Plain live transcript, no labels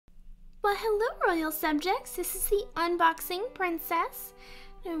Well, hello, royal subjects. This is the Unboxing Princess.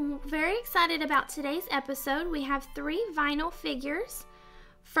 I'm very excited about today's episode. We have 3 vinyl figures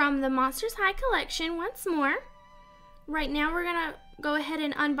from the Monsters High collection once more. Right now, we're going to go ahead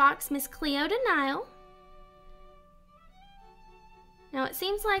and unbox Miss Cleo De Nile. Now, it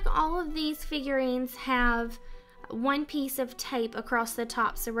seems like all of these figurines have one piece of tape across the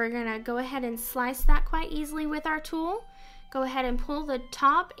top, so we're going to go ahead and slice that quite easily with our tool. Go ahead and pull the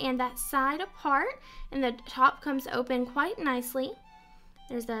top and that side apart, and the top comes open quite nicely.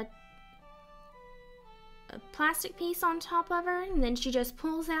 There's a plastic piece on top of her, and then she just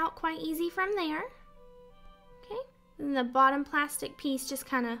pulls out quite easy from there. Okay, and the bottom plastic piece just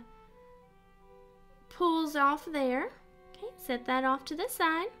kind of pulls off there. Okay, set that off to the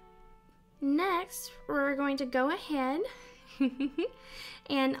side. Next, we're going to go ahead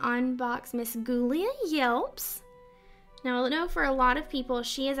and unbox Miss Ghoulia Yelps. Now, I know for a lot of people,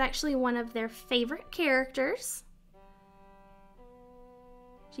 she is actually one of their favorite characters.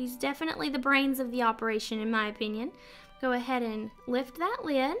 She's definitely the brains of the operation, in my opinion. Go ahead and lift that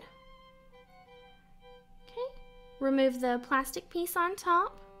lid. Okay, remove the plastic piece on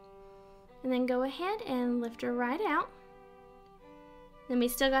top, and then go ahead and lift her right out. Then we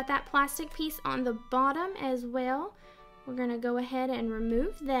still got that plastic piece on the bottom as well. We're going to go ahead and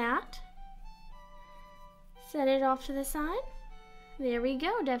remove that. Set it off to the side. There we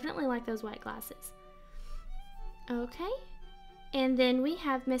go. Definitely like those white glasses. Okay. And then we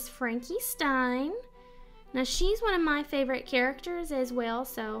have Miss Frankie Stein. Now, she's one of my favorite characters as well,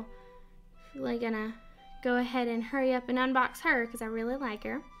 so I'm really gonna go ahead and hurry up and unbox her because I really like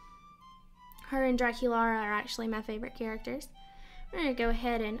her. Her and Draculaura are actually my favorite characters. We're gonna go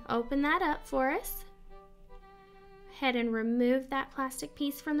ahead and open that up for us. Go ahead and remove that plastic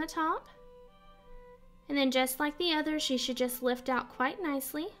piece from the top. And then just like the others, she should just lift out quite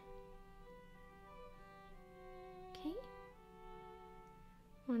nicely. Okay.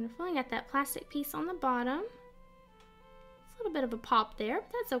 Wonderful. I got that plastic piece on the bottom. It's a little bit of a pop there,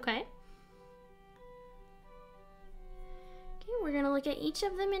 but that's okay. Okay, we're going to look at each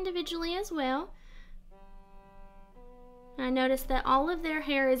of them individually as well. I noticed that all of their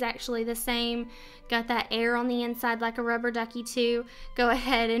hair is actually the same. Got that air on the inside like a rubber ducky too. Go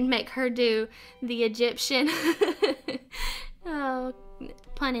ahead and make her do the Egyptian. Oh,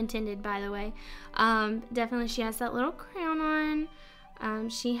 pun intended, by the way. Definitely she has that little crown on.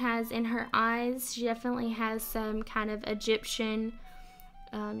 She has in her eyes, she definitely has some kind of Egyptian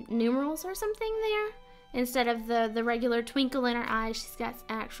numerals or something there. Instead of the regular twinkle in her eyes, she's got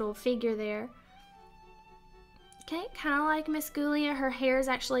an actual figure there. Okay, kind of like Miss Ghoulia, her hair is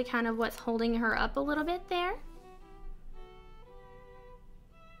actually kind of what's holding her up a little bit there.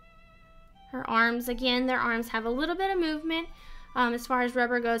 Her arms, again, their arms have a little bit of movement as far as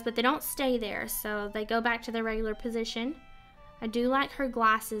rubber goes, but they don't stay there, so they go back to their regular position. I do like her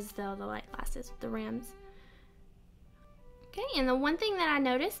glasses, though, the light glasses with the rims. Okay, and the one thing that I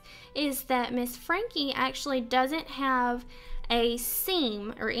noticed is that Miss Frankie actually doesn't have a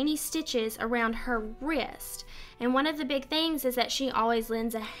seam or any stitches around her wrist. And one of the big things is that she always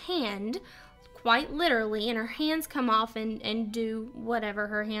lends a hand, quite literally, and her hands come off and do whatever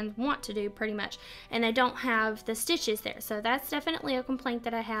her hands want to do, pretty much. And they don't have the stitches there. So that's definitely a complaint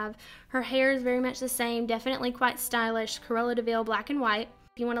that I have. Her hair is very much the same, definitely quite stylish, Cruella de Vil black and white.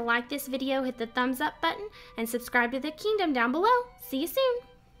 If you want to like this video, hit the thumbs up button and subscribe to the kingdom down below. See you soon.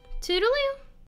 Toodaloo!